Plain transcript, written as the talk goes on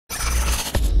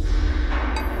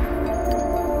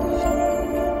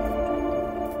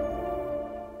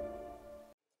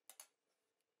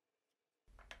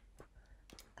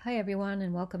Hi everyone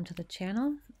and welcome to the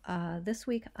channel. This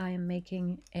week I am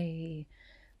making a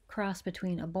cross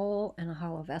between a bowl and a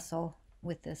hollow vessel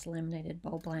with this laminated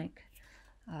bowl blank,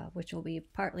 which will be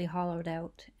partly hollowed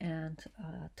out and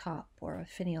a top or a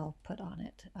finial put on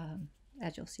it,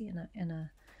 as you'll see in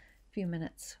a few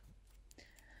minutes.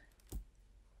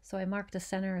 So I marked the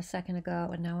center a second ago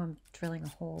and now I'm drilling a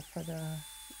hole for the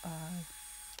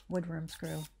woodworm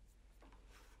screw.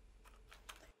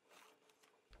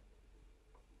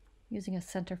 Using a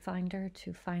center finder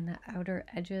to find the outer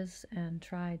edges and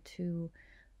try to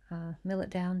mill it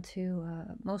down to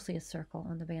mostly a circle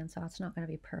on the bandsaw. It's not going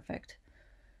to be perfect,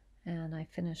 and I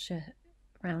finish it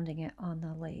rounding it on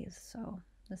the lathe. So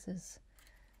this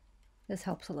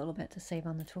helps a little bit to save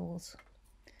on the tools.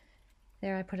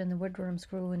 There I put in the woodworm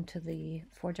screw into the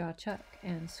 4-jaw chuck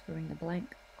and screwing the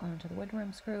blank onto the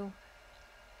woodworm screw.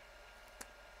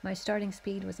 My starting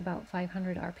speed was about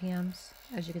 500 RPMs.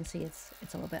 As you can see, it's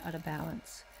a little bit out of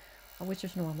balance, which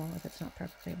is normal if it's not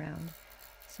perfectly round.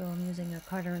 So I'm using a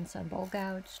Carter & Son bowl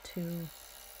gouge to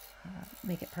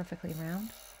make it perfectly round.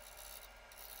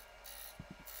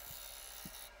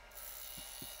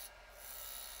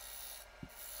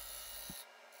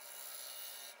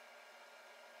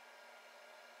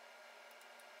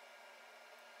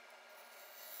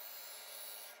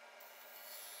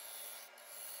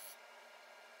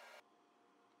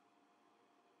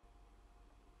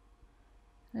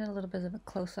 And a little bit of a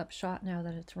close-up shot now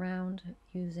that it's round,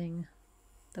 using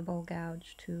the bowl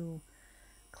gouge to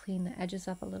clean the edges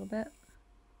up a little bit.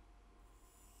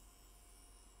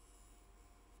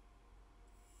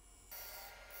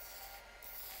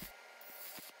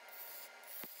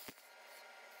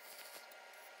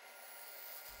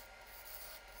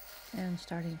 And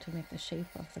starting to make the shape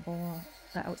of the bowl,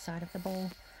 the outside of the bowl.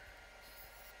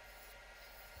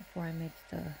 Before I make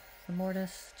the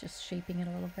mortise, just shaping it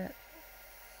a little bit.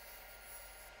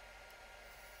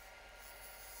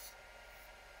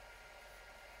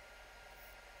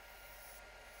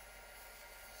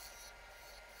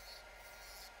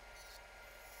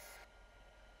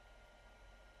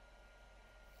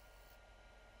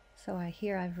 So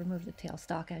here I've removed the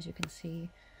tailstock, as you can see,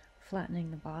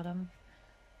 flattening the bottom,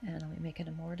 and I'll be making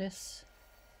a mortise.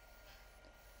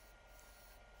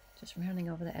 Just rounding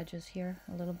over the edges here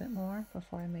a little bit more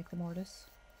before I make the mortise.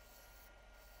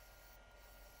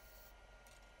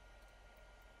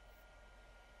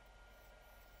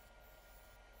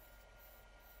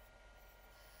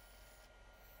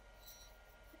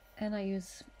 And I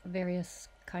use various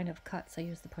kind of cuts. I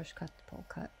use the push cut, the pull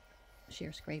cut,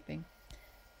 shear scraping.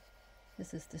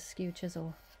 This is the skew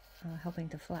chisel helping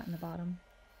to flatten the bottom.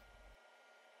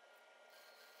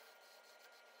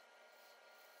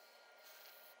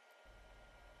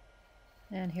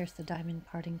 And here's the diamond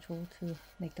parting tool to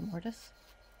make the mortise.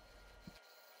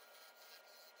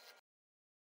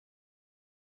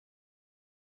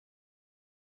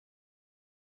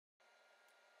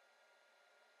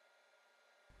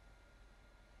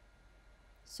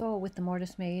 So with the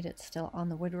mortise made, it's still on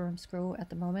the woodworm screw at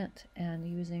the moment, and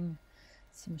using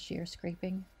some shear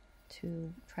scraping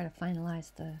to try to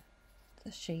finalize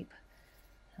the shape.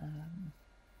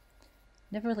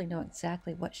 Never really know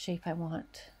exactly what shape I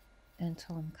want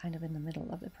until I'm kind of in the middle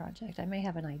of the project. I may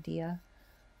have an idea,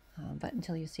 but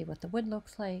until you see what the wood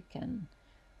looks like, and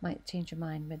might change your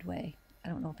mind midway. I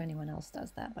don't know if anyone else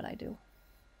does that, but I do.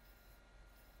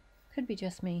 Could be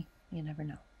just me, you never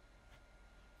know.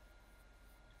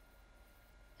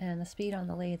 And the speed on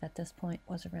the lathe at this point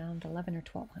was around 11 or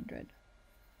 1200.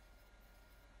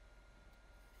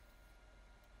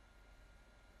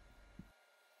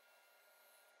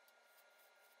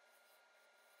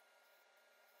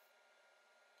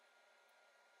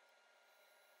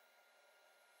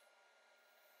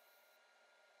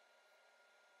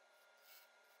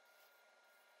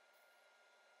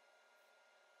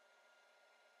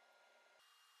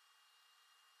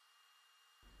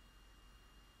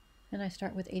 And I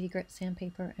start with 80 grit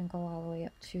sandpaper and go all the way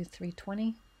up to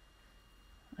 320.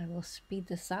 I will speed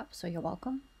this up, so you're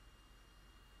welcome.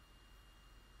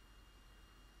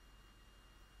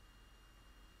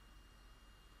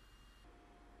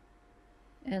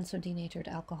 And some denatured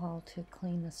alcohol to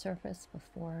clean the surface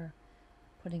before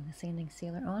putting the sanding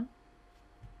sealer on.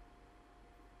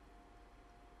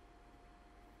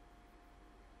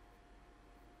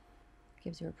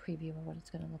 Gives you a preview of what it's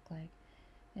going to look like.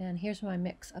 And here's my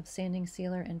mix of sanding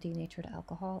sealer and denatured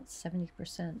alcohol. It's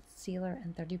 70% sealer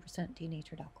and 30%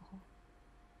 denatured alcohol.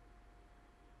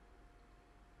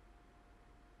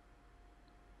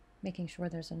 Making sure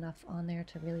there's enough on there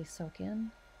to really soak in.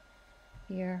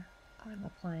 Here I'm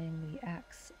applying the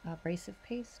Axe abrasive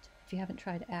paste. If you haven't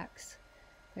tried Axe,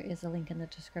 There is a link in the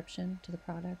description to the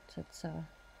product. It's a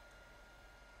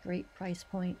great price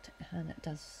point and it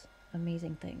does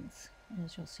amazing things,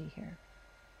 as you'll see here.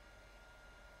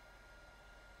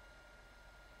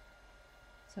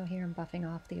 So here I'm buffing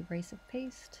off the abrasive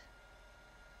paste,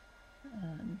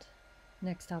 and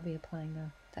next I'll be applying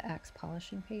the Axe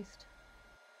polishing paste.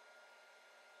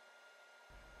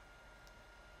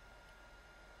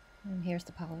 And here's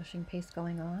the polishing paste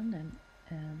going on,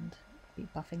 and be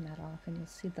buffing that off, and you'll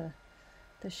see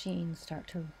the sheen start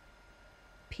to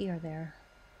appear there.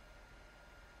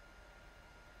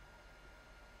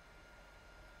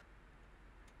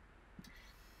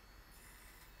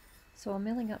 So I'm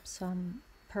milling up some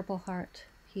Purple Heart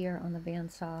here on the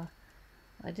bandsaw.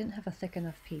 I didn't have a thick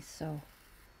enough piece, so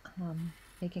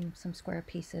making some square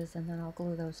pieces, and then I'll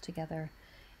glue those together.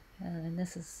 And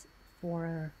this is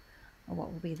for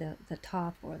what will be the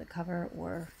top or the cover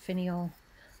or finial.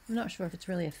 I'm not sure if it's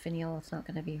really a finial. It's not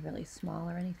going to be really small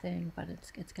or anything, but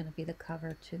it's going to be the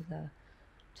cover to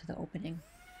the opening.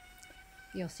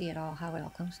 You'll see it all, how it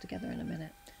all comes together in a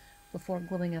minute. Before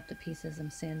gluing up the pieces,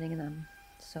 I'm sanding them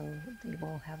so they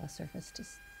will have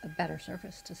a better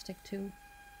surface to stick to.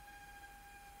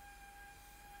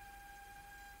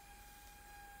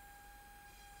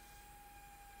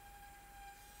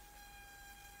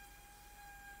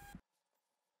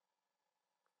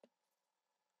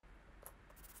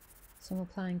 So I'm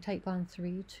applying Titebond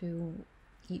 3 to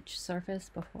each surface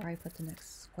before I put the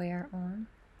next square on.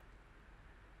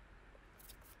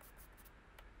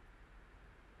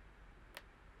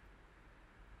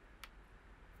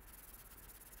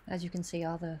 As you can see,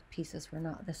 all the pieces were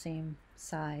not the same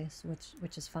size,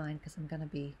 which is fine because I'm going to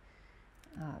be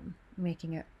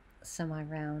making it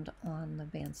semi-round on the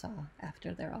bandsaw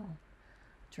after they're all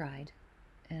dried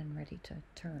and ready to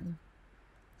turn.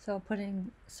 So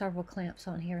putting several clamps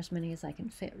on here, as many as I can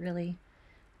fit really,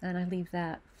 and I leave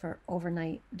that for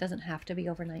overnight. It doesn't have to be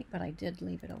overnight, but I did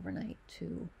leave it overnight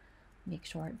to make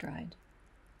sure it dried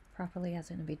properly, as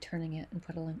I'm going to be turning it and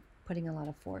putting a lot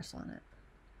of force on it.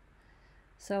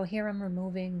 So here I'm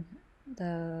removing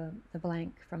the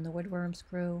blank from the woodworm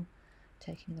screw,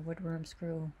 taking the woodworm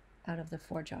screw out of the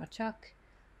 4-jaw chuck,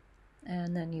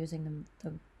 and then using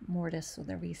the mortise or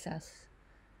the recess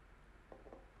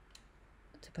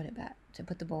to put it back, to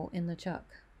put the bowl in the chuck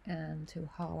and to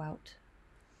hollow out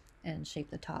and shape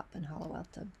the top and hollow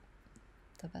out the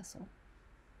vessel.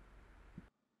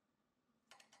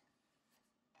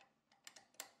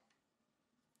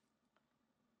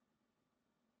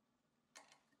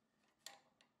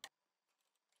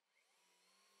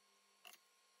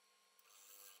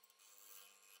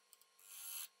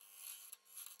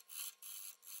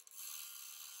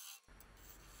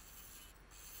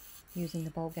 Using the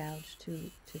bowl gouge to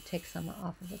take some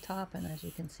off of the top, and as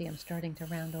you can see, I'm starting to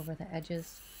round over the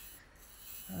edges.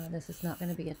 This is not going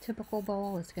to be a typical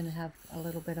bowl. It's going to have a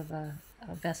little bit of a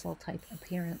vessel type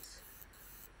appearance.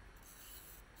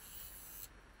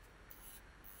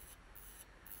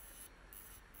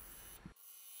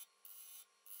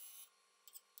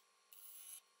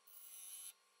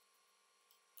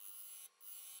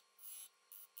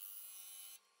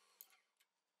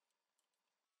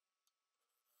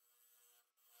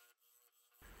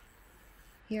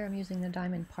 Here I'm using the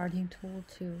diamond parting tool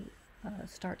to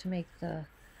start to make the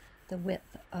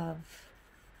width of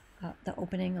the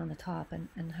opening on the top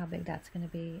and how big that's going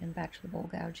to be, and back to the bowl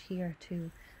gouge here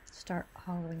to start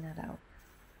hollowing that out.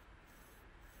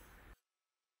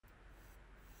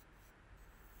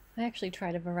 I actually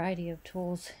tried a variety of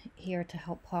tools here to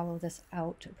help hollow this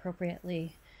out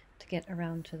appropriately to get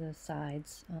around to the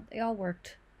sides. They all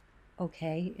worked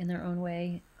okay in their own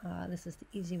way. This is the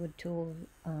Easy Wood tool,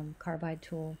 carbide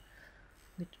tool,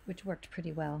 which worked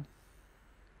pretty well.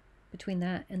 Between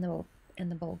that and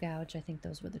the bowl gouge, I think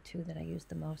those were the two that I used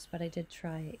the most, but I did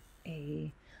try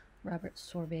a Robert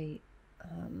Sorbet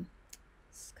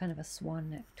kind of a swan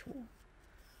neck tool,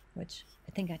 which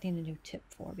I think I need a new tip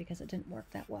for because it didn't work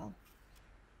that well.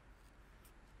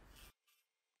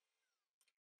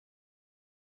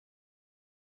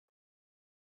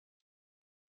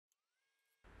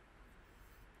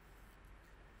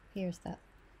 Here's that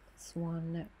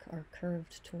swan neck or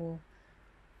curved tool.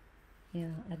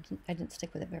 Yeah, I didn't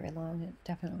stick with it very long. It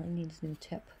definitely needs a new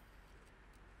tip.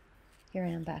 Here I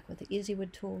am back with the Easy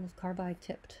Wood tool, carbide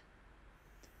tipped.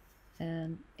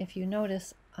 And if you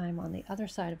notice, I'm on the other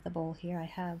side of the bowl here. I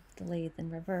have the lathe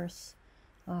in reverse,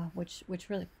 which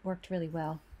really worked really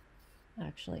well,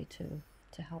 actually,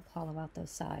 to help hollow out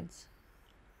those sides.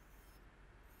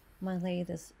 My lathe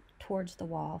is towards the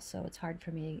wall, so it's hard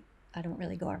for me. I don't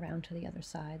really go around to the other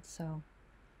side, so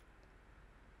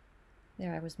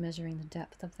There I was measuring the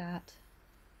depth of that.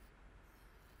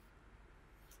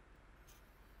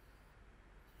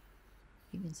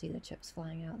 You can see the chips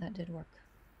flying out. That did work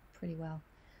pretty well.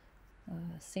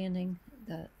 Sanding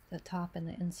the top and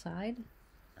the inside.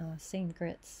 Same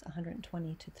grits,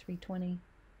 120 to 320.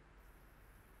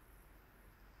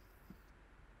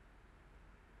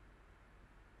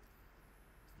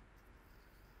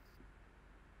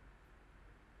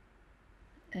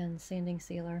 And sanding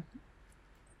sealer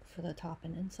for the top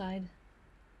and inside.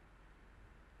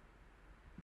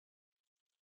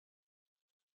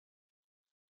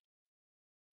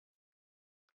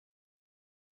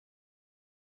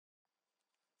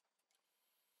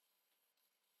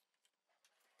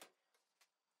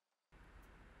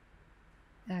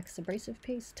 Axe abrasive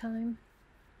paste time.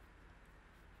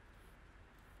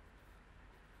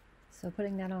 So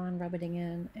putting that on, rubbing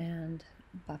in, and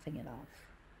buffing it off.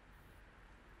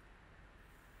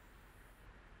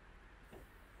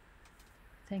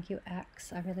 Thank you,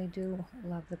 Axe. I really do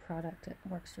love the product. It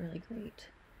works really great.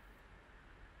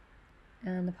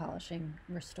 And the polishing,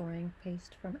 restoring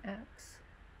paste from Axe.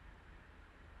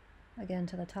 Again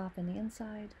to the top and the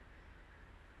inside.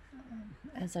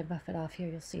 As I buff it off here,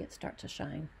 you'll see it start to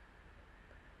shine.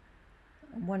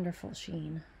 A wonderful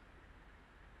sheen.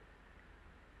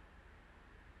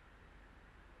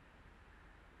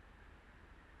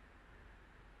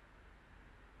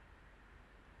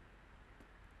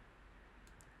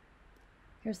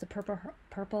 Here's the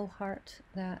purple heart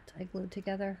that I glued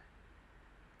together.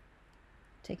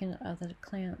 Taking it out of the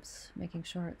clamps, making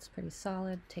sure it's pretty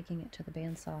solid, taking it to the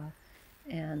bandsaw,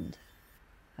 and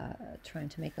trying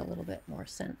to make a little bit more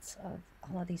sense of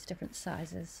all of these different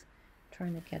sizes,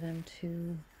 trying to get them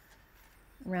to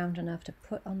round enough to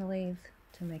put on the lathe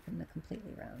to make them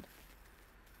completely round.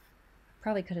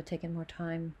 Probably could have taken more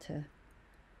time to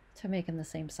make them the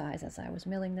same size as I was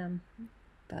milling them,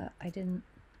 but I didn't.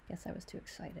 Guess I was too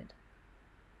excited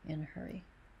in a hurry.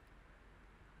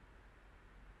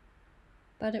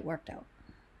 But it worked out.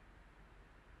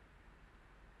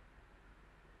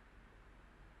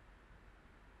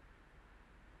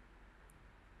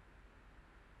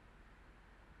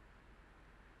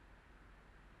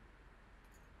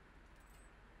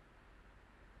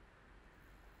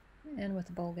 And with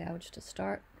the bowl gouge to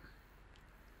start,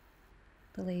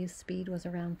 the lathe speed was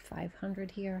around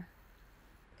 500 here.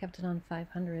 Kept it on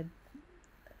 500.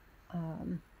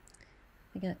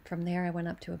 Again, from there I went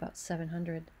up to about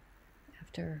 700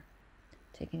 after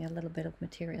taking a little bit of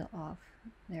material off.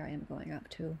 There I am going up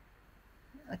to,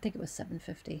 I think it was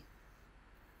 750.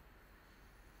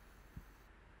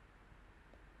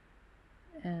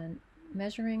 And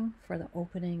measuring for the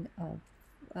opening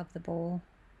of the bowl,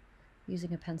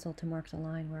 using a pencil to mark the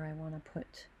line where I want to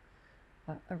put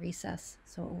a recess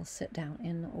so it will sit down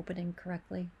in the opening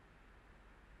correctly.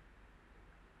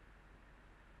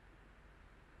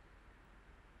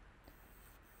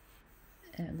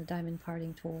 And the diamond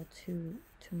parting tool to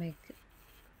make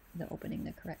the opening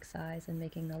the correct size and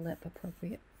making the lip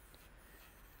appropriate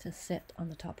to sit on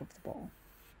the top of the bowl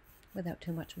without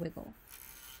too much wiggle.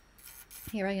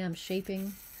 Here I am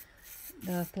shaping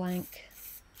the blank.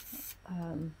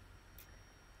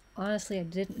 Honestly, I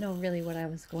didn't know really what I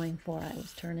was going for. I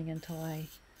was turning until I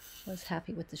was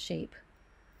happy with the shape.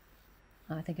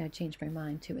 I think I changed my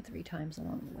mind 2 or 3 times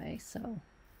along the way, so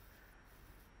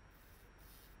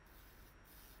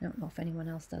I don't know if anyone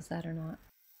else does that or not.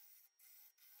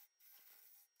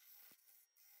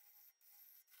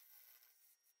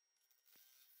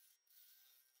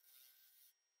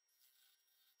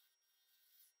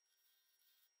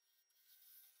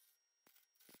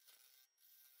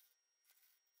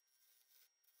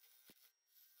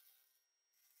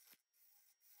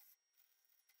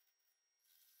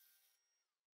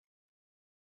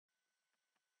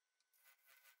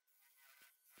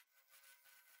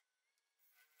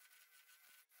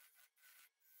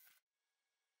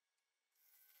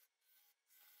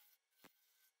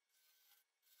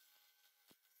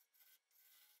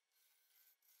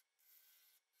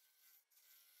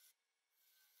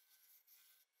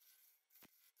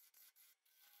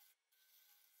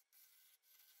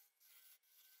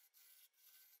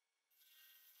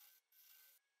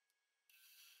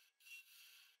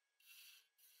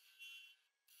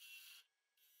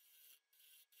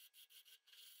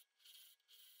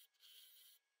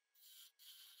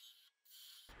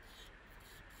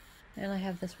 And I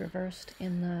have this reversed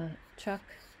in the chuck.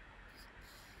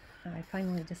 I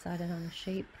finally decided on a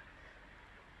shape,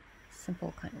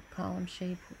 simple kind of column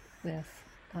shape with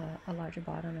a larger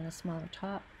bottom and a smaller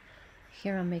top.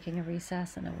 Here I'm making a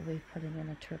recess and I will be putting in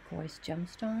a turquoise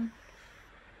gemstone.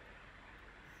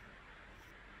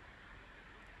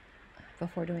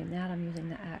 before doing that, I'm using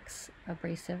the Axe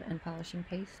abrasive and polishing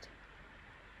paste.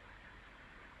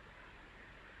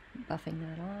 Buffing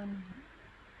that on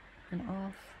and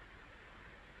off.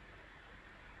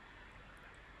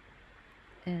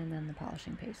 And then the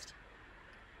polishing paste.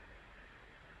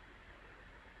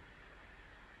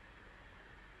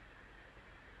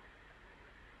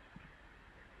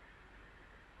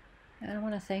 And I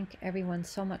want to thank everyone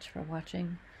so much for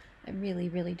watching. I really,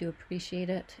 really do appreciate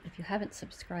it. If you haven't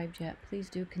subscribed yet,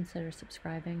 please do consider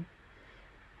subscribing.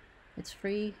 It's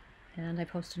free, and I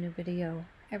post a new video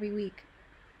every week.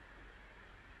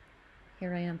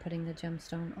 Here I am putting the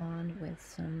gemstone on with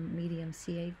some medium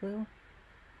CA glue.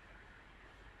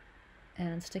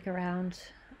 And stick around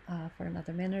for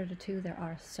another minute or two. There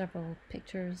are several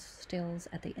pictures, stills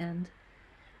at the end.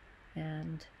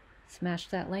 And smash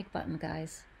that like button,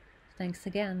 guys. Thanks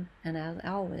again, and as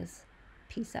always,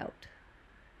 peace out.